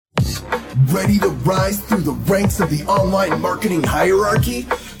Ready to rise through the ranks of the online marketing hierarchy?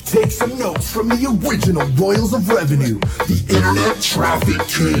 Take some notes from the original Royals of Revenue, the Internet Traffic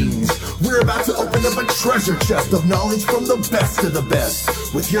Kings. We're about to open up a treasure chest of knowledge from the best of the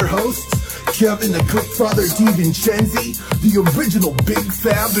best. With your hosts, Kevin the Clickfather DiVincenzi, the original Big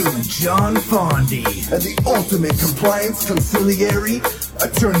Fabu, John Fondi, and the ultimate compliance conciliary,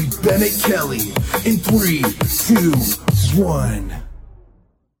 Attorney Bennett Kelly. In 3, 2, 1.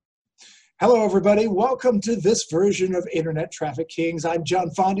 Hello, everybody. Welcome to this version of Internet Traffic Kings. I'm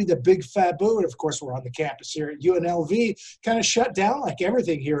John Fondi, the Big Fabu, and of course, we're on the campus here at UNLV, kind of shut down like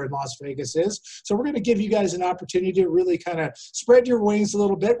everything here in Las Vegas is. So we're going to give you guys an opportunity to really kind of spread your wings a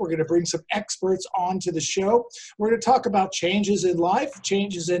little bit. We're going to bring some experts onto the show. We're going to talk about changes in life,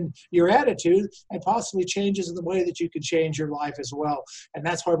 changes in your attitude, and possibly changes in the way that you can change your life as well. And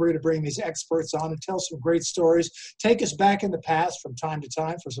that's why we're going to bring these experts on and tell some great stories, take us back in the past from time to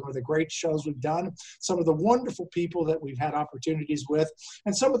time for some of the great shows we've done, some of the wonderful people that we've had opportunities with,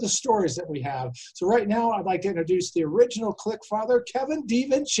 and some of the stories that we have. So right now, I'd like to introduce the original Clickfather, Kevin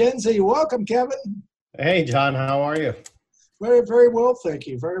DiVincenzi. Welcome, Kevin. Hey, John. How are you? Very, very well, thank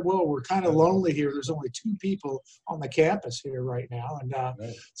you. Very well. We're kind of lonely here. There's only 2 people on the campus here right now, and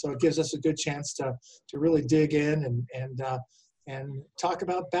so it gives us a good chance to really dig in and talk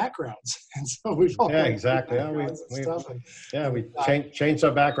about backgrounds. And so we've all exactly. We changed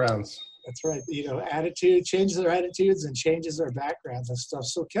our backgrounds. That's right. You know, attitude changes their attitudes and changes their backgrounds and stuff.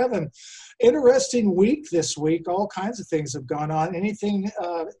 So, Kevin, interesting week this week. All kinds of things have gone on. Anything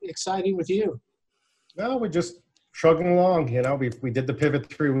exciting with you? No, we're just shrugging along. You know, we did the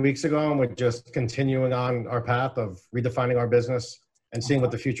pivot 3 weeks ago, and we're just continuing on our path of redefining our business and seeing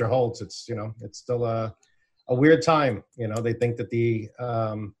what the future holds. It's, you know, it's still a weird time. You know, they think that the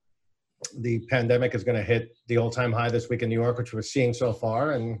pandemic is going to hit the all-time high this week in New York, which we're seeing so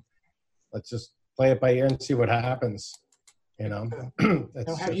far, and let's just play it by ear and see what happens. You know, it's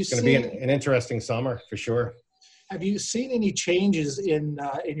going to be an interesting summer for sure. Have you seen any changes in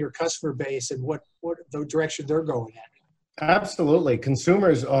your customer base and what the direction they're going in? Absolutely.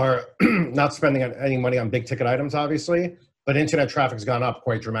 Consumers are not spending any money on big ticket items, obviously, but internet traffic's gone up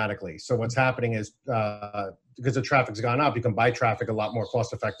quite dramatically. So what's happening is because the traffic's gone up, you can buy traffic a lot more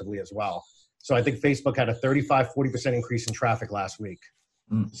cost effectively as well. So I think Facebook had a 35-40% increase in traffic last week.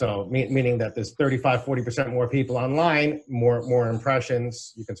 So meaning that there's 35-40% more people online, more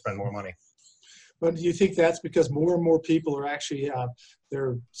impressions, you can spend more money. But do you think that's because more and more people are actually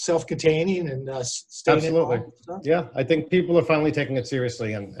they're self-containing and staying Absolutely. at home? Yeah, I think people are finally taking it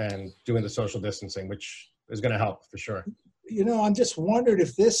seriously and doing the social distancing, which is going to help for sure. You know, I'm just wondering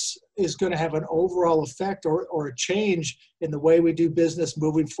if this is going to have an overall effect or a change in the way we do business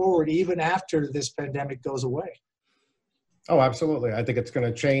moving forward, even after this pandemic goes away. Oh, absolutely. I think it's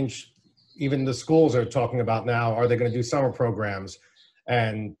going to change. Even the schools are talking about now, are they going to do summer programs?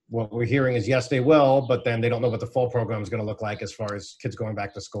 And what we're hearing is, yes, they will, but then they don't know what the fall program is going to look like as far as kids going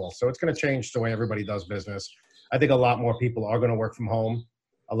back to school. So it's going to change the way everybody does business. I think a lot more people are going to work from home.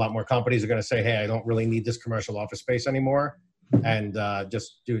 A lot more companies are going to say, hey, I don't really need this commercial office space anymore. And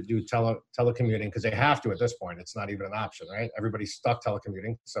just do telecommuting because they have to at this point. It's not even an option, right? Everybody's stuck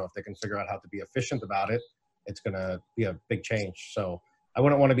telecommuting. So if they can figure out how to be efficient about it, it's going to be a big change. So I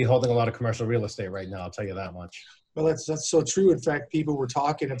wouldn't want to be holding a lot of commercial real estate right now. I'll tell you that much. Well, that's so true. In fact, people were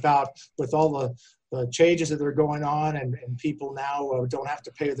talking about with all the changes that are going on and people now don't have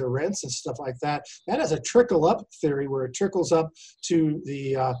to pay their rents and stuff like that. That has a trickle-up theory where it trickles up to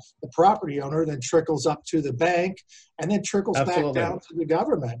the property owner, then trickles up to the bank, and then trickles Absolutely. back down to the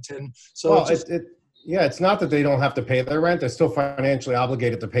government. And so it's not that they don't have to pay their rent. They're still financially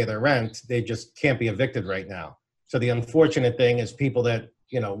obligated to pay their rent. They just can't be evicted right now. So the unfortunate thing is people that,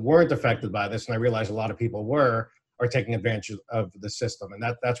 you know, weren't affected by this, and I realize a lot of people are taking advantage of the system.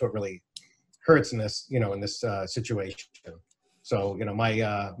 And that's what really hurts in this, you know, in this situation. So, you know,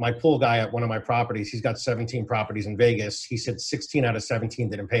 my pool guy at one of my properties, he's got 17 properties in Vegas. He said 16 out of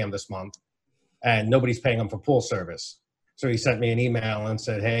 17 didn't pay him this month, and nobody's paying him for pool service. So he sent me an email and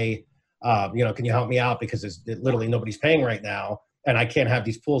said, hey, you know, can you help me out? Because literally nobody's paying right now, and I can't have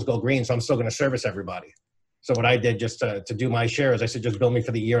these pools go green, so I'm still going to service everybody. So what I did just to do my share is I said, just bill me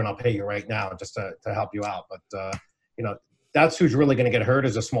for the year and I'll pay you right now just to help you out. But, you know, that's who's really going to get hurt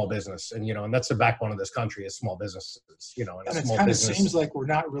is a small business. And, you know, and that's the backbone of this country is small businesses, you know. And it kind of seems like we're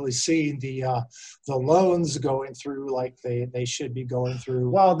not really seeing the loans going through like they should be going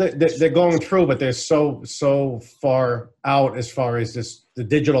through. Well, they're going through, but they're so far out as far as the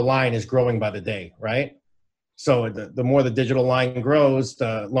digital line is growing by the day, right? So the more the digital line grows,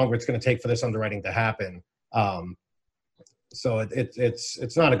 the longer it's going to take for this underwriting to happen. So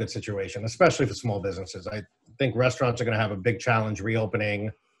it's not a good situation, especially for small businesses. I think restaurants are going to have a big challenge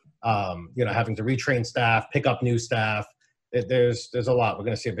reopening, having to retrain staff, pick up new staff. There's a lot. We're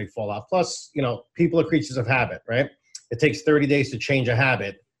going to see a big fallout. Plus, people are creatures of habit, right? It takes 30 days to change a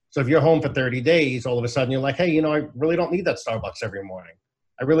habit. So if you're home for 30 days, all of a sudden you're like, hey, I really don't need that Starbucks every morning.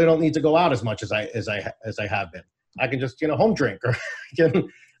 I really don't need to go out as much as I have been. I can just home drink, or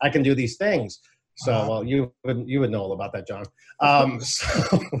I can do these things. So well, you would know all about that, John. I've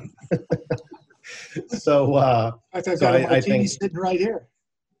got a martini sitting right here.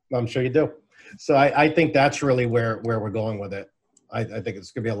 I'm sure you do. So I think that's really where we're going with it. I think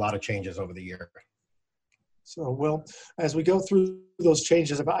it's going to be a lot of changes over the year. So, well, as we go through those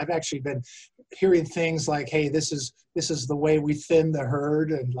changes, I've actually been hearing things like, hey, this is the way we thin the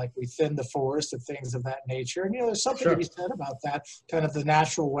herd, and like we thin the forest and things of that nature. And, there's something to be said about that, kind of the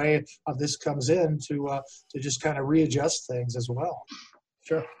natural way of this comes in to just kind of readjust things as well.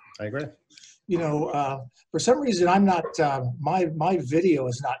 Sure, I agree. For some reason, I'm not, my video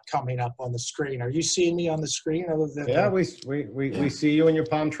is not coming up on the screen. Are you seeing me on the screen? Other than we see you in your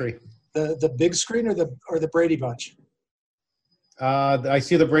palm tree. The big screen or the Brady Bunch? I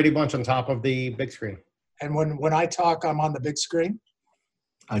see the Brady Bunch on top of the big screen. And when I talk, I'm on the big screen?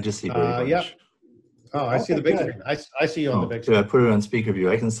 I just see Brady Bunch. Yeah. Oh, I see the big screen. I see you on the big screen. I put it on speaker view.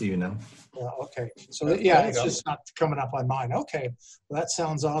 I can see you now. Okay. So it's just not coming up on mine. Okay. Well, that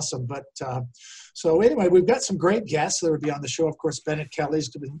sounds awesome. But so anyway, we've got some great guests that will be on the show. Of course, Bennett Kelly's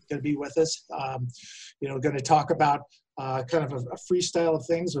going to be with us. Going to talk about kind of a freestyle of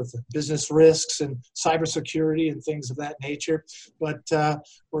things with business risks and cybersecurity and things of that nature. But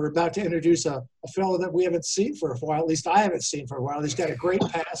we're about to introduce a fellow that we haven't seen for a while. At least I haven't seen for a while. He's got a great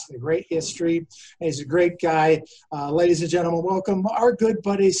past and a great history, and he's a great guy. Ladies and gentlemen, welcome our good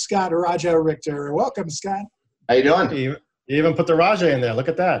buddy, Scott Raja Richter. Welcome, Scott. How you doing? You even put the Raja in there. Look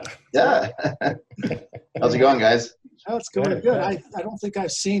at that. Yeah. How's it going, guys? Oh, it's going good. I don't think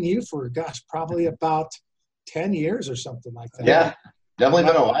I've seen you for, probably about 10 years or something like that. Yeah, definitely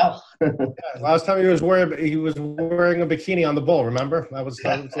been a while. Last time he was wearing a bikini on the bull, remember? That was the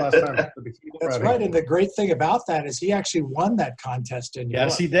last time. That's right, and the great thing about that is he actually won that contest in Europe.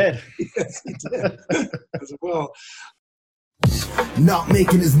 Yes, he did. Yes, he did. As well. Not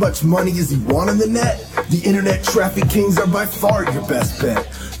making as much money as you want on the net? The Internet Traffic Kings are by far your best bet.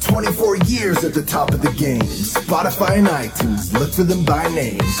 24 years at the top of the game. Spotify and iTunes, look for them by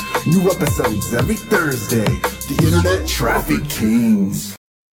name. New episodes every Thursday. The Internet Traffic Kings.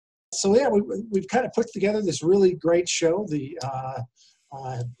 So yeah, we've kind of put together this really great show, the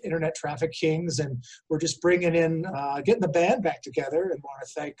Internet Traffic Kings, and we're just bringing in, getting the band back together, and want to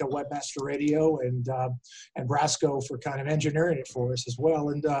thank Webmaster Radio and Brasco for kind of engineering it for us as well.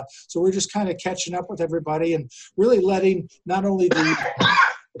 And so we're just kind of catching up with everybody and really letting not only the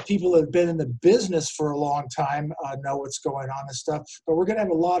people that have been in the business for a long time know what's going on and stuff, but we're going to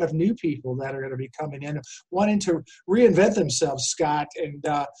have a lot of new people that are going to be coming in wanting to reinvent themselves, Scott,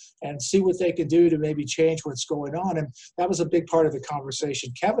 and see what they can do to maybe change what's going on. And that was a big part of the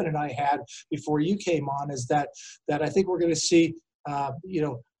conversation Kevin and I had before you came on, is that I think we're going to see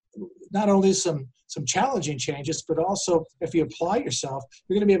not only some challenging changes, but also if you apply yourself,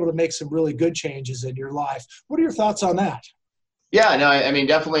 you're going to be able to make some really good changes in your life. What are your thoughts on that? Yeah, no, I mean,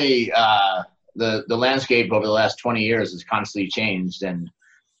 definitely the landscape over the last 20 years has constantly changed. And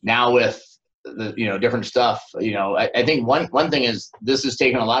now with the, different stuff, I think one thing is this has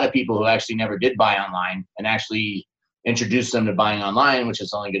taken a lot of people who actually never did buy online and actually introduce them to buying online, which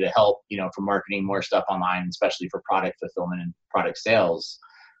is only going to help, for marketing more stuff online, especially for product fulfillment and product sales.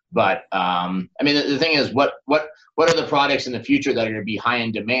 But I mean, the thing is, what are the products in the future that are going to be high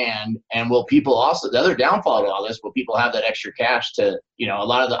in demand? And will people also, the other downfall to all this, will people have that extra cash to, a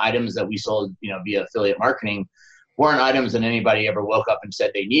lot of the items that we sold, via affiliate marketing weren't items that anybody ever woke up and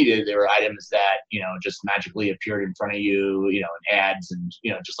said they needed. They were items that, just magically appeared in front of you, in ads and,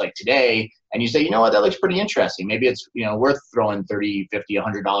 just like today. And you say, what, that looks pretty interesting. Maybe it's, worth throwing $30, $50,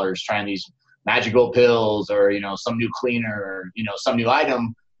 $100 trying these magical pills or, some new cleaner or, some new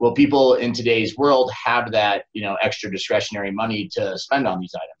item. Will people in today's world have that, extra discretionary money to spend on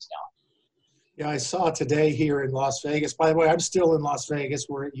these items now? Yeah, I saw today here in Las Vegas. By the way, I'm still in Las Vegas.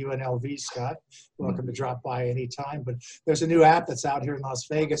 We're at UNLV, Scott. Welcome to drop by anytime. But there's a new app that's out here in Las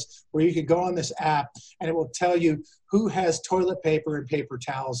Vegas where you can go on this app and it will tell you who has toilet paper and paper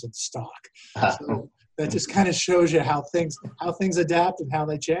towels in stock. So that just kind of shows you how things adapt and how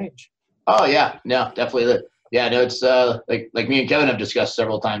they change. Oh yeah, no, definitely. Yeah, no, it's like me and Kevin have discussed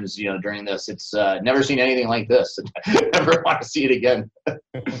several times, during this. It's never seen anything like this. Never want to see it again.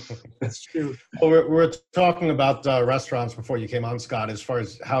 That's true. Well, we're talking about restaurants before you came on, Scott, as far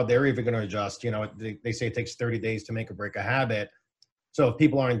as how they're even going to adjust. They say it takes 30 days to make or break a habit. So if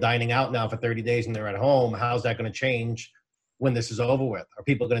people aren't dining out now for 30 days and they're at home, how's that going to change when this is over with? Are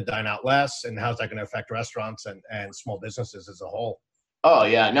people going to dine out less? And how's that going to affect restaurants and small businesses as a whole? Oh,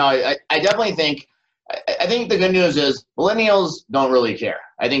 yeah. No, I definitely think – I think the good news is millennials don't really care.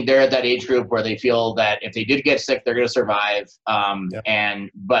 I think they're at that age group where they feel that if they did get sick, they're going to survive. But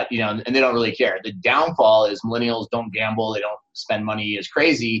and they don't really care. The downfall is millennials don't gamble. They don't spend money as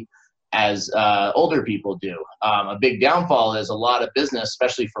crazy as older people do. A big downfall is a lot of business,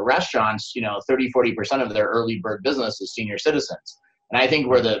 especially for restaurants, 30-40% of their early bird business is senior citizens. And I think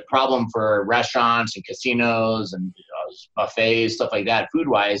where the problem for restaurants and casinos and buffets, stuff like that,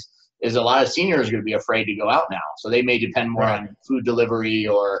 food-wise, is a lot of seniors are going to be afraid to go out now. So they may depend more on food delivery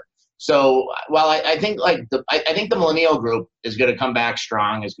while I think I think the millennial group is going to come back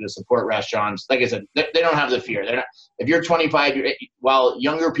strong, is going to support restaurants. Like I said, they don't have the fear. They're not, if you're 25, while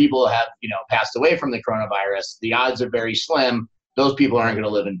younger people have, passed away from the coronavirus, the odds are very slim. Those people aren't going to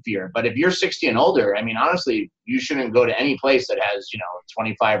live in fear. But if you're 60 and older, I mean, honestly, you shouldn't go to any place that has,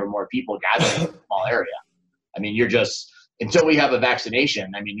 25 or more people gathering in a small area. I mean, you're just, until we have a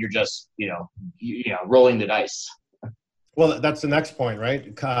vaccination, I mean, you're just, rolling the dice. Well, that's the next point,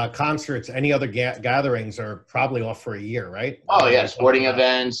 right? Concerts, any other gatherings are probably off for a year, right? Oh, yeah, sporting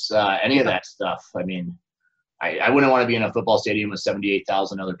events, any of that stuff. I mean, I wouldn't want to be in a football stadium with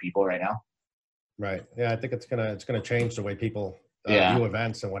 78,000 other people right now. Right. Yeah, I think it's gonna change the way people view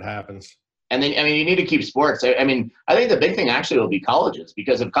events and what happens. And then, I mean, you need to keep sports. I mean, I think the big thing actually will be colleges,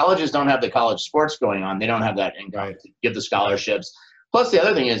 because if colleges don't have the college sports going on, they don't have that income to give the scholarships. Plus, the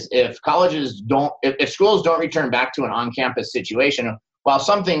other thing is, if schools don't return back to an on-campus situation, while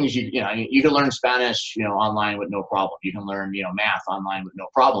some things you can learn Spanish, online with no problem. You can learn, math online with no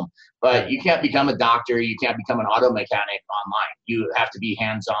problem. But you can't become a doctor. You can't become an auto mechanic online. You have to be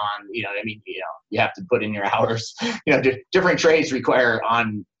hands-on. You have to put in your hours. Different trades require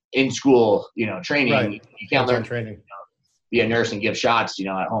in-school, training. Right. You can't learn training. Be a nurse and give shots,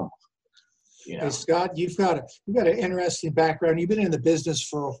 at home. Hey, Scott, you've got an interesting background. You've been in the business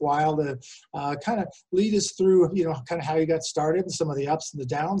for a while. To kind of lead us through, kind of how you got started and some of the ups and the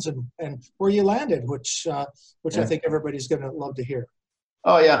downs and where you landed, which I think everybody's going to love to hear.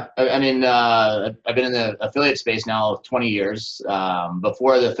 Oh, yeah. I mean, I've been in the affiliate space now 20 years.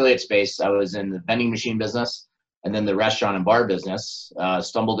 Before the affiliate space, I was in the vending machine business and then the restaurant and bar business.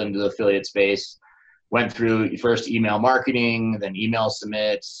 Stumbled into the affiliate space. Went through first email marketing, then email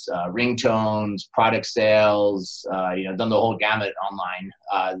submits, ringtones, product sales, done the whole gamut online.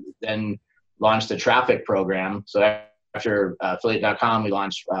 Then launched the traffic program. So after affiliate.com, we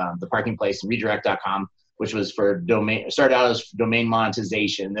launched the parking place and redirect.com, which was for started out as domain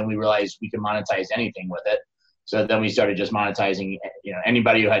monetization. Then we realized we could monetize anything with it. So then we started just monetizing,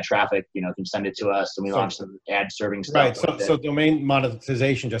 anybody who had traffic, can send it to us. And we launched some ad serving stuff. Right. So domain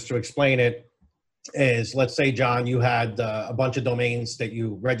monetization, just to explain it, is, let's say, John, you had a bunch of domains that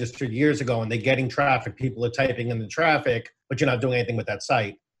you registered years ago and they're getting traffic. People are typing in the traffic, but you're not doing anything with that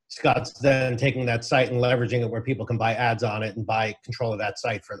site. Scott's then taking that site and leveraging it where people can buy ads on it and buy control of that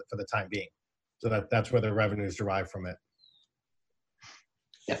site for the time being. So that's where the revenues derive from it.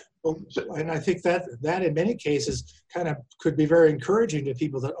 Yeah. Well, and I think that in many cases kind of could be very encouraging to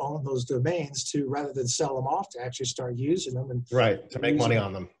people that own those domains to, rather than sell them off, to actually start using them to make money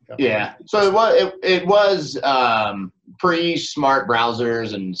on them. Yep. Yeah. So it was pre-smart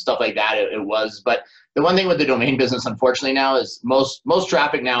browsers and stuff like that. It was, but the one thing with the domain business, unfortunately, now is most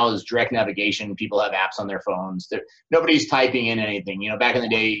traffic now is direct navigation. People have apps on their phones. Nobody's typing in anything. Back in the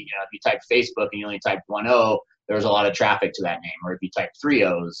day, if you typed Facebook and you only typed 10, there was a lot of traffic to that name, or if you type 3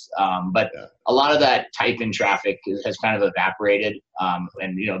 O's. But a lot of that type-in traffic has kind of evaporated.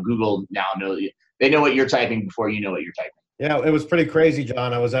 And Google now they know what you're typing before you know what you're typing. Yeah, it was pretty crazy,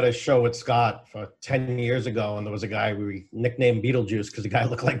 John. I was at a show with Scott 10 years ago, and there was a guy we nicknamed Beetlejuice because the guy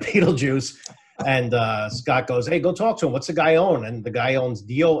looked like Beetlejuice. And Scott goes, "Hey, go talk to him. What's the guy own?" And the guy owns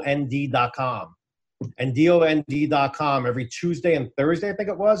DOND.com. And DOND.com every Tuesday and Thursday, I think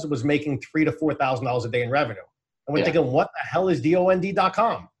it was making $3,000 to $4,000 a day in revenue. And we're thinking, what the hell is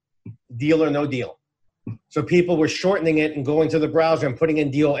DOND.com? Deal or no deal. So people were shortening it and going to the browser and putting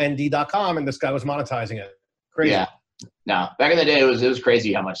in DOND.com, and this guy was monetizing it. Crazy. Yeah. No, back in the day, it was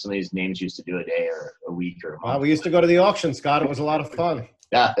crazy how much some of these names used to do a day or a week or a month. We used to go to the auction, Scott. It was a lot of fun.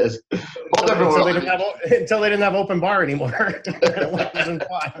 Yeah, it's a whole different world. Until they didn't have open bar anymore.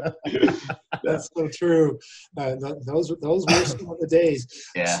 That's so true. Those were some of the days.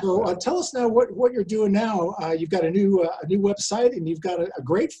 Yeah. So tell us now what you're doing now. You've got a new website, and you've got a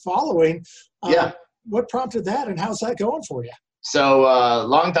great following. Yeah. What prompted that, and how's that going for you? So a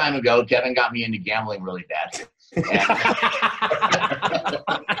long time ago, Kevin got me into gambling really bad.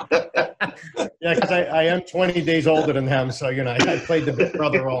 Yeah, because I am 20 days older than him, so I played the big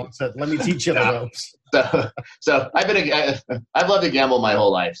brother role and said, "Let me teach you the ropes." So I've loved to gamble my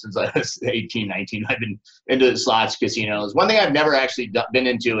whole life since I was 18, 19. I've been into slots, casinos. One thing I've never actually been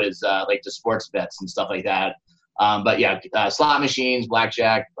into is like the sports bets and stuff like that. But yeah, slot machines,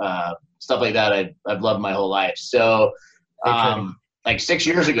 blackjack, stuff like that. I've loved my whole life. So. Like 6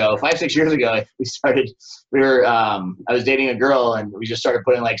 years ago, 5-6 years ago, I was dating a girl, and we just started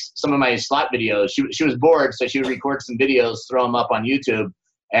putting like some of my slot videos. She was bored, so she would record some videos, throw them up on YouTube,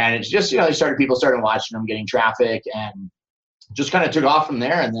 and it's just, people started watching them, getting traffic, and just kind of took off from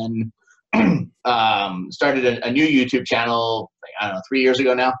there. And then started a new YouTube channel, I don't know, 3 years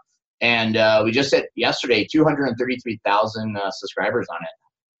ago now. And we just hit yesterday 233,000 subscribers on it.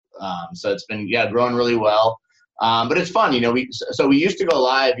 So it's been, growing really well. But it's fun, we used to go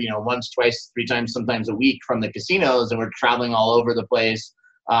live, once, twice, 3 times, sometimes a week from the casinos, and we're traveling all over the place.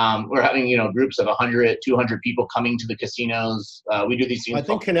 We're having, groups of 100, 200 people coming to the casinos. We do these things. I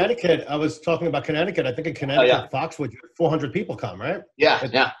think Connecticut, I was talking about Connecticut. I think in Connecticut, Foxwood, 400 people come, right? Yeah.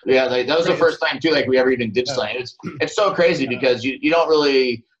 That was the first time too, we ever even did something. It's so crazy because you don't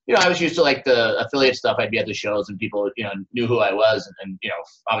really, I was used to like the affiliate stuff. I'd be at the shows and people, knew who I was and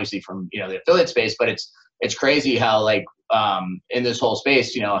obviously from, the affiliate space, but it's crazy how in this whole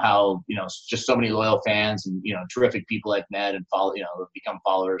space, how, just so many loyal fans and, terrific people I've met and follow, become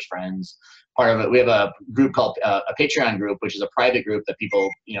followers, friends. Part of it, we have a group called a Patreon group, which is a private group that people,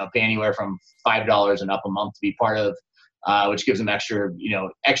 pay anywhere from $5 and up a month to be part of, which gives them extra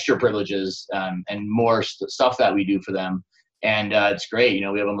privileges and more stuff that we do for them. And it's great.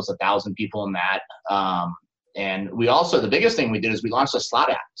 We have almost 1,000 people in that. And we also, the biggest thing we did is we launched a slot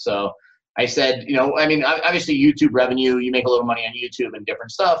app. So I said, obviously YouTube revenue, you make a little money on YouTube and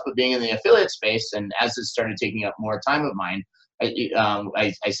different stuff, but being in the affiliate space, and as it started taking up more time of mine,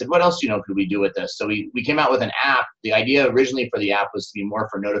 I said, what else, could we do with this? So we came out with an app. The idea originally for the app was to be more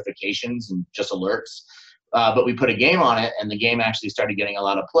for notifications and just alerts. But we put a game on it, and the game actually started getting a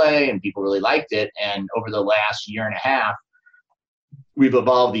lot of play, and people really liked it. And over the last year and a half, we've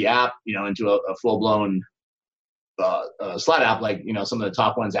evolved the app, into a full-blown slot app, like some of the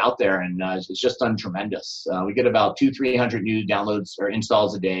top ones out there, and it's just done tremendous. We get about 200-300 new downloads or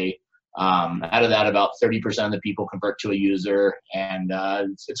installs a day. Out of that, about 30% of the people convert to a user, and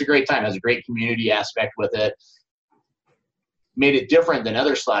it's a great time. It has a great community aspect with it. Made it different than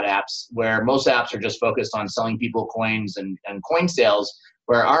other slot apps, where most apps are just focused on selling people coins and coin sales,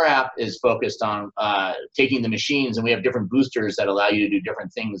 where our app is focused on taking the machines, and we have different boosters that allow you to do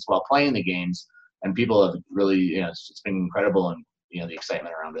different things while playing the games. And people have really, it's been incredible, and the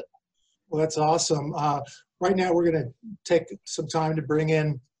excitement around it. Well, that's awesome. Right now, we're going to take some time to bring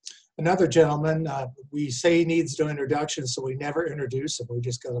in another gentleman. We say he needs no introduction, so we never introduce him. We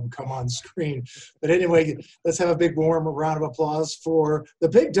just got him come on screen. But anyway, let's have a big warm round of applause for the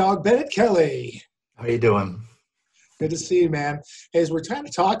big dog, Bennett Kelly. How you doing? Good to see you, man. Hey, as we're kind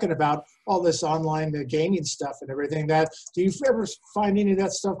of talking about all this online gaming stuff and everything, do you ever find any of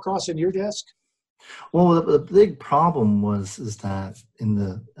that stuff crossing your desk? Well, the big problem is that in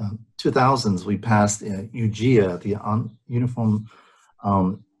the 2000s, we passed UGA, the Uniform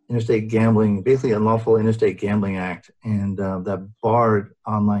Interstate Gambling, basically Unlawful Interstate Gambling Act, and that barred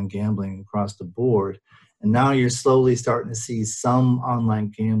online gambling across the board. And now you're slowly starting to see some online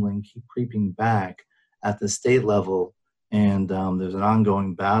gambling keep creeping back at the state level, and there's an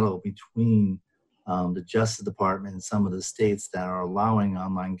ongoing battle between the Justice Department and some of the states that are allowing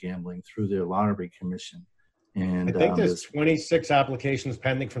online gambling through their lottery commission. And I think there's 26 applications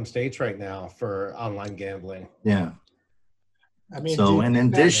pending from states right now for online gambling. Yeah. I mean, so, and in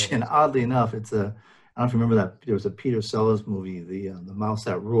addition, oddly enough, I don't know if you remember that there was a Peter Sellers movie, the Mouse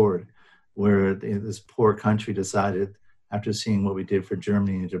That Roared, where this poor country decided, after seeing what we did for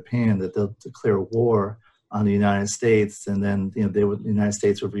Germany and Japan, that they'll declare war on the United States, and then the United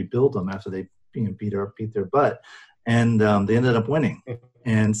States would rebuild them after they beat their butt, and they ended up winning.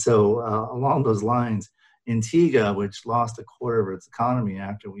 And so along those lines, Antigua, which lost a quarter of its economy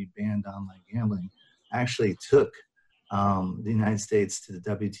after we banned online gambling, actually took the United States to the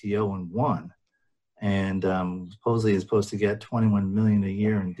WTO and won, and supposedly is supposed to get $21 million a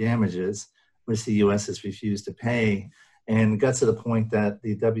year in damages, which the U.S. has refused to pay. And it got to the point that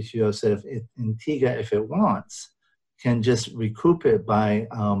the WTO said if Antigua, if it wants, can just recoup it by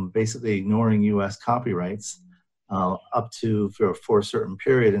basically ignoring U.S. copyrights up to for a certain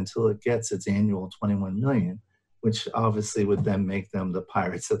period until it gets its annual 21 million, which obviously would then make them the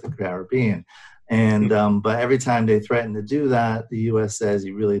Pirates of the Caribbean. And but every time they threaten to do that, the U.S. says,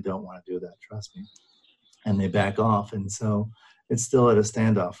 you really don't want to do that, trust me. And they back off. And so it's still at a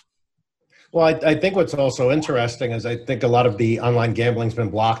standoff. Well, I think what's also interesting is I think a lot of the online gambling's been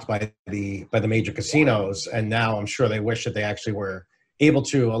blocked by the major casinos, and now I'm sure they wish that they actually were able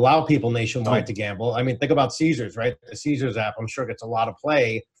to allow people nationwide to gamble. I mean, think about Caesars, right? The Caesars app, I'm sure, gets a lot of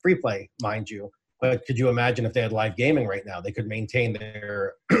play, free play, mind you. But could you imagine if they had live gaming right now? They could maintain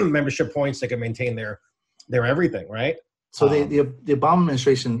their membership points. They could maintain their everything, right? So the Obama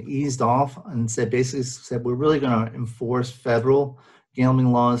administration eased off and basically said, we're really going to enforce federal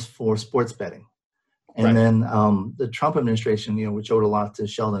gambling laws for sports betting. And then the Trump administration, which owed a lot to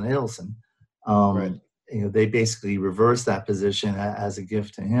Sheldon Adelson, they basically reversed that position as a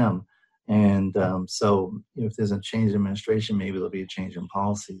gift to him. And so if there's a change in administration, maybe there'll be a change in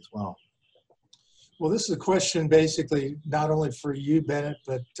policy as well. Well, this is a question basically not only for you, Bennett,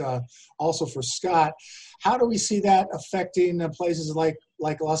 but also for Scott. How do we see that affecting places like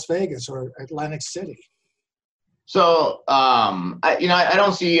Las Vegas or Atlantic City? So, I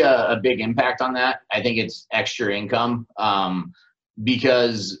don't see a big impact on that. I think it's extra income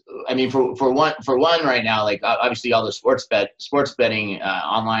because, I mean, for one right now, like obviously all the sports betting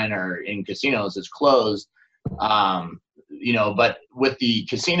online or in casinos is closed. But with the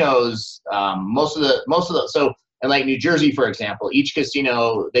casinos, most of the so in like New Jersey, for example, each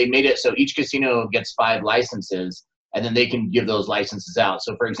casino, they made it so each casino gets 5 licenses, and then they can give those licenses out.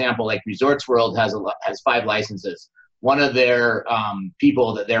 So for example, like Resorts World has 5 licenses. One of their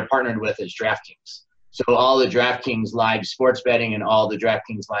people that they're partnered with is DraftKings. So all the DraftKings live sports betting and all the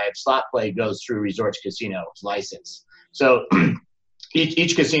DraftKings live slot play goes through Resorts Casino's license. So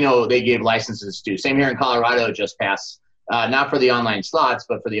each casino they gave licenses to. Same here in Colorado, just passed. Not for the online slots,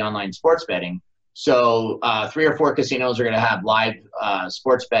 but for the online sports betting. So 3 or 4 casinos are going to have live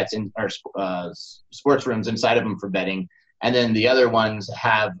sports bets or sports rooms inside of them for betting. And then the other ones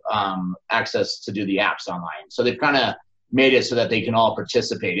have access to do the apps online. So they've kind of made it so that they can all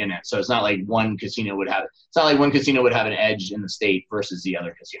participate in it. So it's not like one casino would have an edge in the state versus the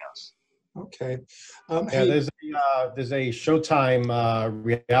other casinos. Okay. There's a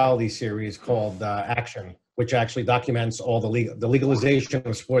Showtime reality series called Action, which actually documents all the legalization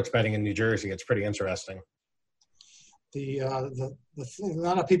of sports betting in New Jersey. It's pretty interesting. The thing, a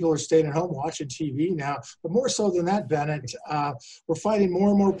lot of people are staying at home watching TV now, but more so than that, Bennett, we're finding more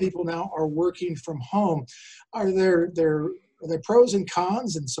and more people now are working from home. Are there pros and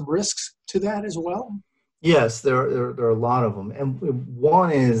cons and some risks to that as well? Yes, there are a lot of them. And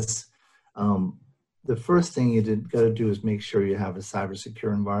one is the first thing you got to do is make sure you have a cyber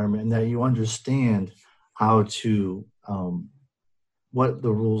secure environment and that you understand how to what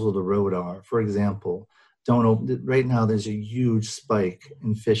the rules of the road are. For example, right now there's a huge spike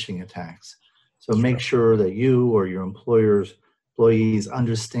in phishing attacks. So make sure that you or your employees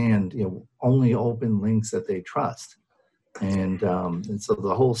understand, only open links that they trust. And so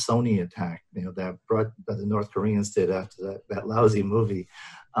the whole Sony attack, that the North Koreans did after that lousy movie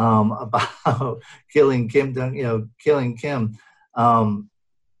about killing Kim,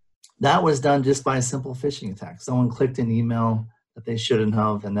 that was done just by a simple phishing attack. Someone clicked an email that they shouldn't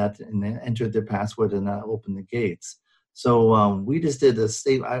have, and they entered their password and that opened the gates. So we just did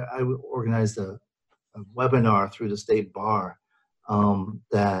I organized a webinar through the state bar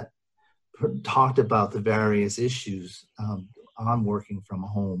that talked about the various issues on working from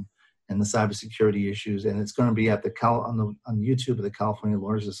home and the cybersecurity issues, and it's going to be at on YouTube of the California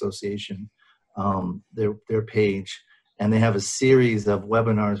Lawyers Association, their page. And they have a series of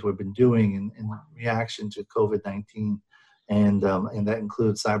webinars we've been doing in reaction to COVID-19, and that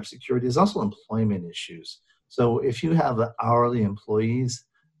includes cybersecurity. There's also employment issues. So if you have hourly employees,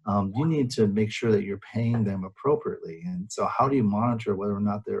 you need to make sure that you're paying them appropriately. And so how do you monitor whether or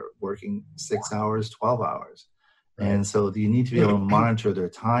not they're working 6 hours, 12 hours? Right. And so you need to be able to monitor their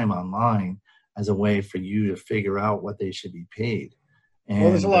time online as a way for you to figure out what they should be paid. And,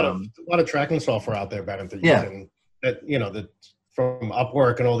 there's a lot of tracking software out there, Bennett, that you can, from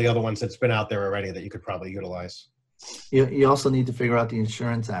Upwork and all the other ones that's been out there already that you could probably utilize. You also need to figure out the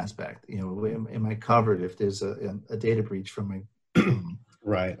insurance aspect. Am I covered if there's a data breach from my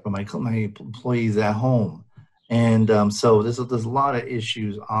right from my employees at home? And so there's a lot of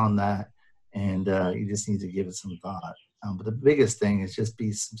issues on that, and you just need to give it some thought. But the biggest thing is just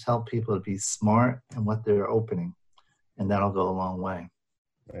tell people to be smart in what they're opening. and that'll go a long way.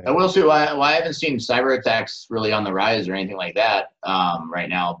 I will say, well, I haven't seen cyber attacks really on the rise or anything like that right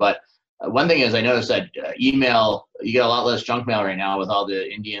now. But one thing is, I noticed that email, you get a lot less junk mail right now with all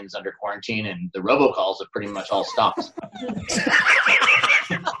the Indians under quarantine, and the robocalls have pretty much all stopped.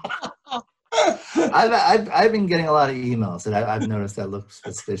 I've been getting a lot of emails that I've noticed that look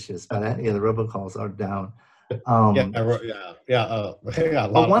suspicious, but the robocalls are down. But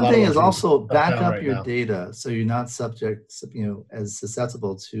one thing is also back up your data so you're not subject, as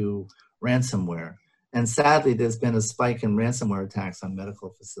susceptible to ransomware. And sadly, there's been a spike in ransomware attacks on medical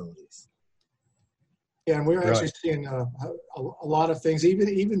facilities. Yeah, and we're actually seeing a lot of things.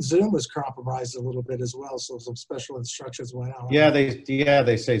 Even Zoom was compromised a little bit as well. So some special instructions went out. Yeah,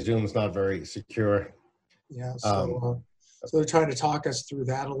 they say Zoom's not very secure. Yeah, so they're trying to talk us through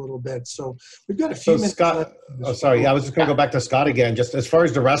that a little bit. So we've got a few minutes. Scott, I was just going to go back to Scott again. Just as far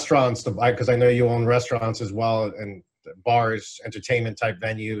as the restaurants, because I know you own restaurants as well, and bars, entertainment type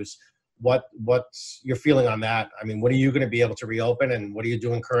venues. What's your feeling on that? I mean, what are you going to be able to reopen, and what are you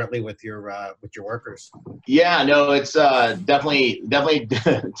doing currently with your workers? Yeah, no, it's definitely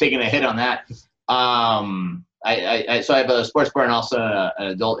taking a hit on that. So I have a sports bar and also an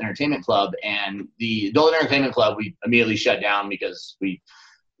adult entertainment club, and the adult entertainment club we immediately shut down because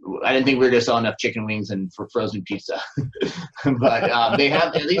I didn't think we were going to sell enough chicken wings and for frozen pizza. But they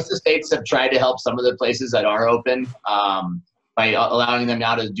have, at least the states have tried to help some of the places that are open. By allowing them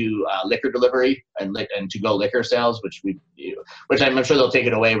now to do liquor delivery and to-go liquor sales, which I'm sure they'll take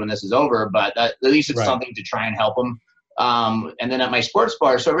it away when this is over, but at least it's something to try and help them. And then at my sports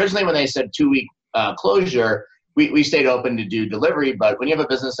bar, so originally when they said 2-week closure, we stayed open to do delivery, but when you have a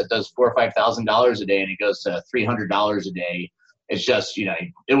business that does $4,000 or $5,000 a day and it goes to $300 a day, it's just,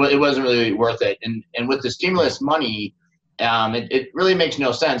 it wasn't really worth it. And with the stimulus money, it really makes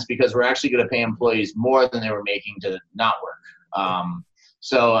no sense because we're actually going to pay employees more than they were making to not work.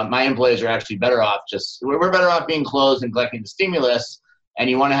 So my employees are actually better off we're better off being closed and collecting the stimulus, and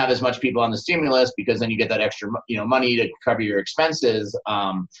you want to have as much people on the stimulus because then you get that extra money to cover your expenses.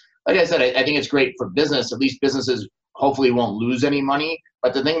 Like I said, I think it's great for business. At least businesses hopefully won't lose any money.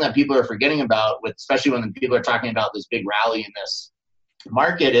 But the thing that people are forgetting about, especially when people are talking about this big rally in this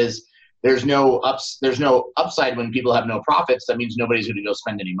market, is there's no upside when people have no profits. That means nobody's going to go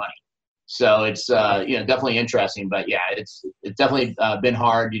spend any money. So it's definitely interesting, but yeah, it's definitely been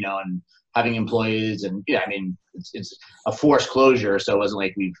hard, and having employees, and it's a forced closure, so it wasn't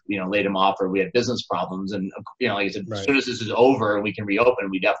like we've laid them off or we had business problems, and like I said, as soon as this is over and we can reopen,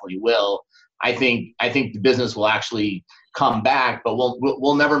 we definitely will. I think the business will actually come back, but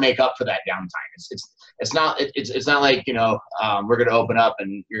we'll never make up for that downtime. It's not like we're going to open up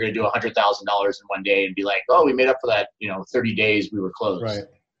and you're going to do $100,000 in one day and be like, oh, we made up for that 30 days we were closed. Right.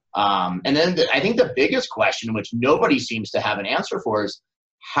 And then I think the biggest question, which nobody seems to have an answer for, is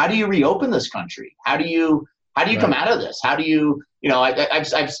how do you reopen this country? How do you come out of this? How do you, I've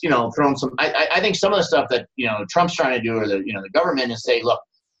thrown some, I think some of the stuff that, Trump's trying to do, or the government, is say, look,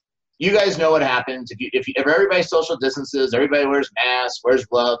 you guys know what happens if everybody social distances, everybody wears masks, wears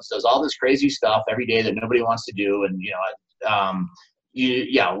gloves, does all this crazy stuff every day that nobody wants to do. And,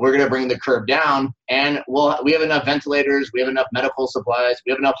 we're going to bring the curve down, and we have enough ventilators, we have enough medical supplies,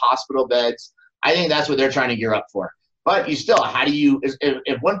 we have enough hospital beds. I think that's what they're trying to gear up for. But how do you,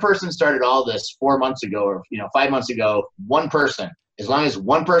 if one person started all this 4 months ago or 5 months ago, one person, as long as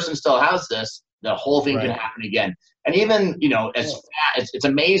one person still has this, the whole thing can happen again. And even, it's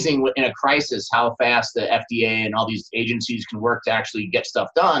amazing in a crisis how fast the FDA and all these agencies can work to actually get stuff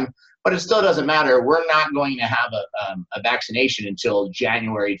done. But it still doesn't matter. We're not going to have a vaccination until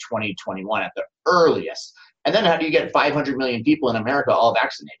January 2021 at the earliest. And then how do you get 500 million people in America all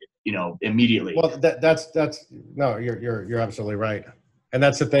vaccinated, immediately? Well, no, you're absolutely right. And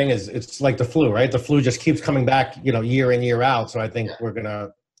that's the thing, is it's like the flu, right? The flu just keeps coming back, year in, year out. So I think we're going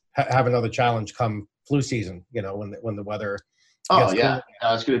to have another challenge come flu season, when the weather gets cool. No,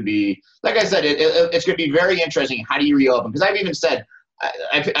 it's going to be, like I said, it's going to be very interesting. How do you reopen? Because I've even said,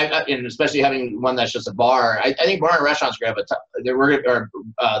 and especially having one that's just a bar, I think bar and restaurants are going to have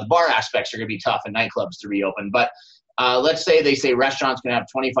the bar aspects are going to be tough, and nightclubs to reopen. But let's say they say restaurants can have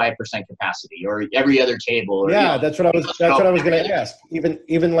 25% capacity, or every other table. Or, that's what I was going to ask.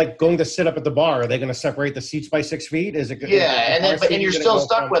 Even like going to sit up at the bar, are they going to separate the seats by 6 feet? Is it? Yeah, and you're still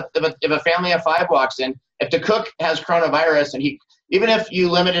stuck with if a family of 5 walks in, if the cook has coronavirus, and even if you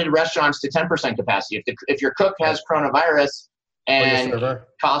limited restaurants to 10% capacity, if your cook has coronavirus, and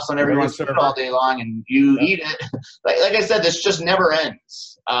costs on everyone's food all day long, and you eat it. Like I said, this just never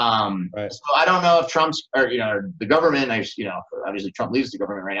ends. So I don't know if Trump's or the government. Obviously Trump leads the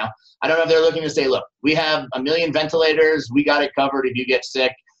government right now. I don't know if they're looking to say, look, we have 1 million ventilators. We got it covered if you get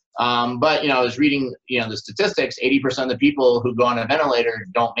sick. But I was reading the statistics. 80% of the people who go on a ventilator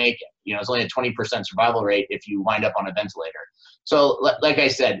don't make it. It's only a 20% survival rate if you wind up on a ventilator. So like I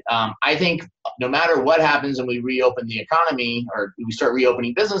said, I think no matter what happens and we reopen the economy or we start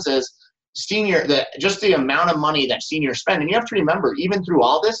reopening businesses, just the amount of money that seniors spend, and you have to remember, even through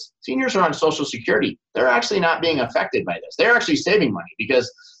all this, seniors are on Social Security. They're actually not being affected by this. They're actually saving money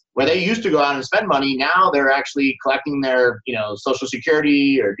because where they used to go out and spend money, now they're actually collecting their, Social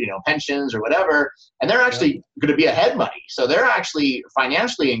Security or, pensions or whatever, and they're actually going to be ahead money. So they're actually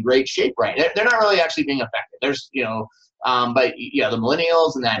financially in great shape, right? They're not really actually being affected. There's, but the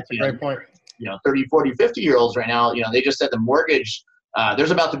millennials and that, great point. 30, 40, 50-year-olds right now, they just said the mortgage,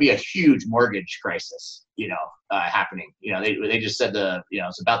 there's about to be a huge mortgage crisis, happening. They just said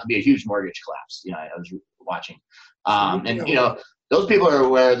it's about to be a huge mortgage collapse. I was watching, those people are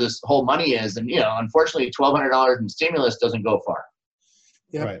where this whole money is, and unfortunately, $1,200 in stimulus doesn't go far.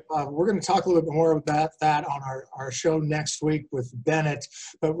 Yeah, right. We're going to talk a little bit more about that on our show next week with Bennett.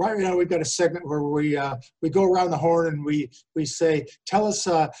 But right now, we've got a segment where we go around the horn and we say, tell us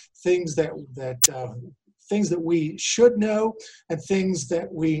things that we should know and things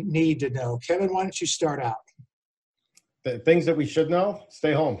that we need to know. Kevin, why don't you start out? The things that we should know: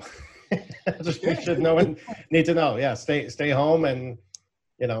 stay home. Just we should know and need to know. Yeah, stay home, and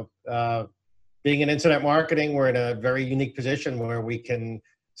being in internet marketing, we're in a very unique position where we can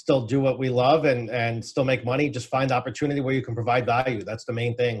still do what we love and still make money. Just find opportunity where you can provide value. That's the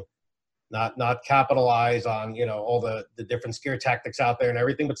main thing. Not capitalize on all the different scare tactics out there and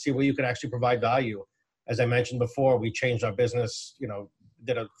everything, but see where you can actually provide value. As I mentioned before, we changed our business.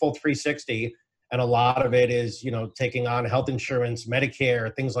 Did a full 360. And a lot of it is, taking on health insurance,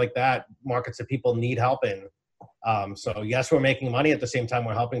 Medicare, things like that, markets that people need help in. So yes, we're making money at the same time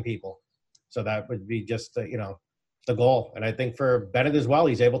we're helping people. So that would be just, the goal. And I think for Bennett as well,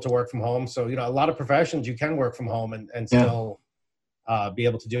 he's able to work from home. So, a lot of professions you can work from home and still be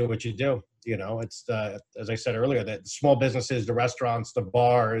able to do what you do. It's as I said earlier, the small businesses, the restaurants, the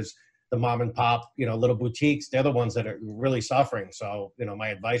bars, the mom and pop, little boutiques, they're the ones that are really suffering. So, my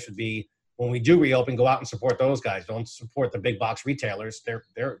advice would be, when we do reopen, go out and support those guys. Don't support the big box retailers. They're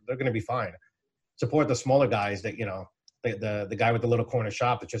going to be fine. Support the smaller guys that, the guy with the little corner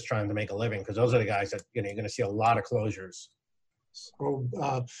shop that's just trying to make a living, because those are the guys that, you're going to see a lot of closures. So,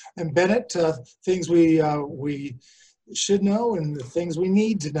 and Bennett, things we should know and the things we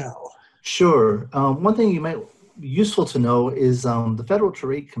need to know. Sure. One thing you might be useful to know is the Federal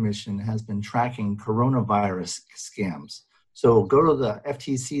Trade Commission has been tracking coronavirus scams. So go to the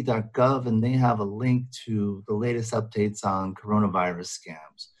ftc.gov and they have a link to the latest updates on coronavirus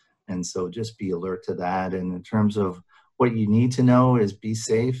scams. And so just be alert to that. And in terms of what you need to know is be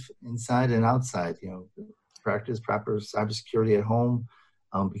safe inside and outside, practice proper cybersecurity at home.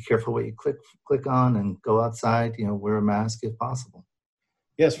 Be careful what you click on, and go outside, wear a mask if possible.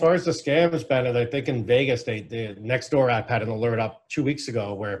 Yeah, as far as the scams, Bennett, I think in Vegas, the Nextdoor app had an alert up 2 weeks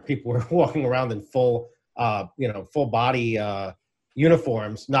ago where people were walking around in full body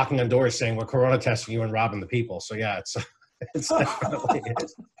uniforms, knocking on doors saying we're corona testing you and robbing the people. So yeah, it's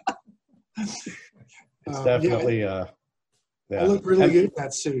definitely I look really good in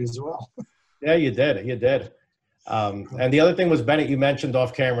that suit as well. Yeah, you did. And the other thing was, Bennett, you mentioned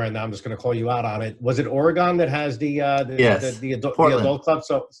off camera, and now I'm just going to call you out on it. Was it Oregon that has the adult club?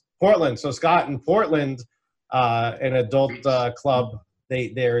 So Portland. So Scott, in Portland, an adult club.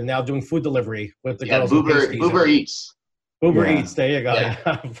 They're now doing food delivery with the girls. Uber Eats. Uber Eats. There you go. Yeah.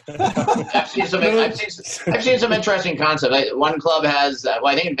 I've seen some interesting concepts. One club has.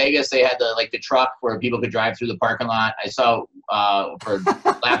 I think in Vegas they had the truck where people could drive through the parking lot. I saw for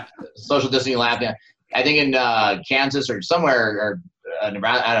social distancing lap. I think in Kansas or somewhere or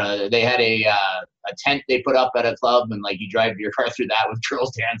Nebraska, I don't know. They had a tent they put up at a club, and you drive your car through that with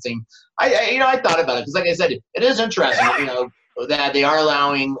girls dancing. I thought about it because, like I said, it is interesting. That they are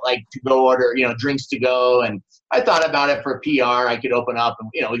allowing to go order, drinks to go. And I thought about it for PR. I could open up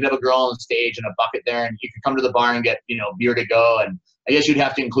and, we could have a girl on stage and a bucket there, and you could come to the bar and get, beer to go. And I guess you'd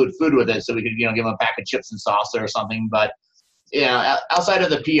have to include food with it. So we could, give them a pack of chips and salsa or something. But, outside of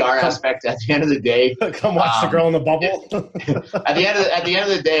the PR aspect, at the end of the day, come watch the girl in the bubble. at the end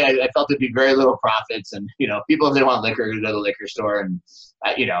of the day, I felt it'd be very little profits. And, people, if they want liquor, go to the liquor store. And,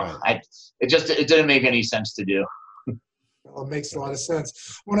 it didn't make any sense to do. Well, it makes a lot of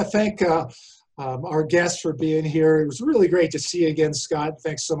sense. I want to thank our guest for being here. It was really great to see you again, Scott.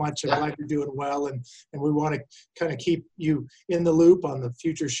 Thanks so much. I'm glad you're doing well, and we want to kind of keep you in the loop on the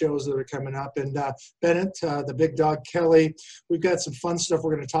future shows that are coming up. And Bennett, the big dog Kelly, we've got some fun stuff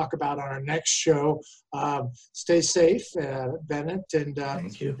we're going to talk about on our next show. Stay safe, Bennett, and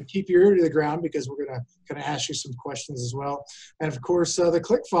Thank you. keep your ear to the ground, because we're going to kind of ask you some questions as well. And of course, the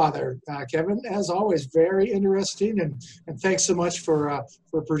Click Father, Kevin, as always, very interesting, and thanks so much for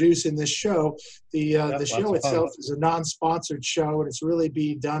producing this show. The show itself is a non-sponsored show, and it's really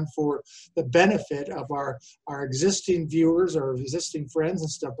being done for the benefit of our existing viewers, our existing friends and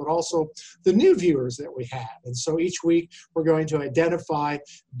stuff, but also the new viewers that we have. And so each week we're going to identify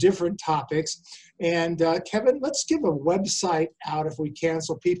different topics. And Kevin, let's give a website out if we can,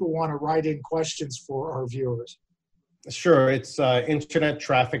 so people want to write in questions for our viewers. Sure. It's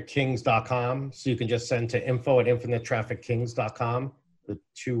internettraffickings.com. So you can just send to info@internettraffickings.com. The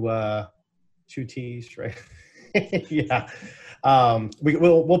two T's, right? Yeah.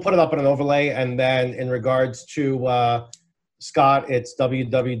 We'll put it up on an overlay. And then in regards to Scott, it's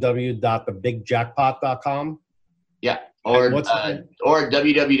www.thebigjackpot.com. Yeah. Or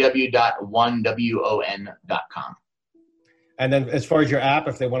www.onewon.com. And then as far as your app,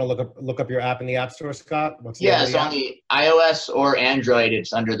 if they want to look up your app in the App Store, Scott, what's the it's on the iOS or Android.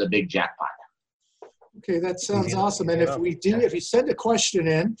 It's under the Big Jackpot. Okay, that sounds awesome. And if you send a question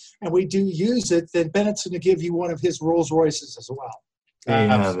in and we do use it, then Bennett's going to give you one of his Rolls Royces as well. There you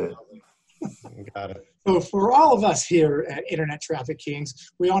have it. Got it. So for all of us here at Internet Traffic Kings,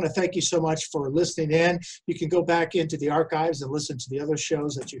 we want to thank you so much for listening in. You can go back into the archives and listen to the other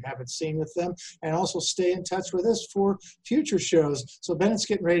shows that you haven't seen with them, and also stay in touch with us for future shows. So Bennett's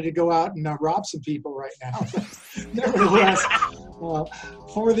getting ready to go out and rob some people right now. Nevertheless,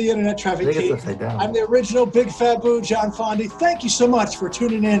 for the Internet Traffic Kings, I'm the original Big Fat Boo, John Fondy. Thank you so much for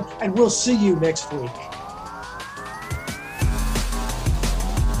tuning in, and we'll see you next week.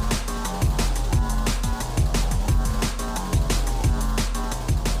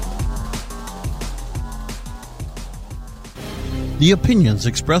 The opinions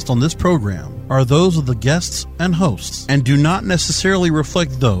expressed on this program are those of the guests and hosts and do not necessarily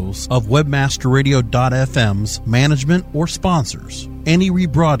reflect those of WebmasterRadio.fm's management or sponsors. Any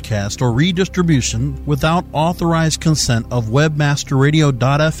rebroadcast or redistribution without authorized consent of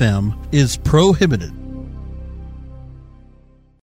WebmasterRadio.fm is prohibited.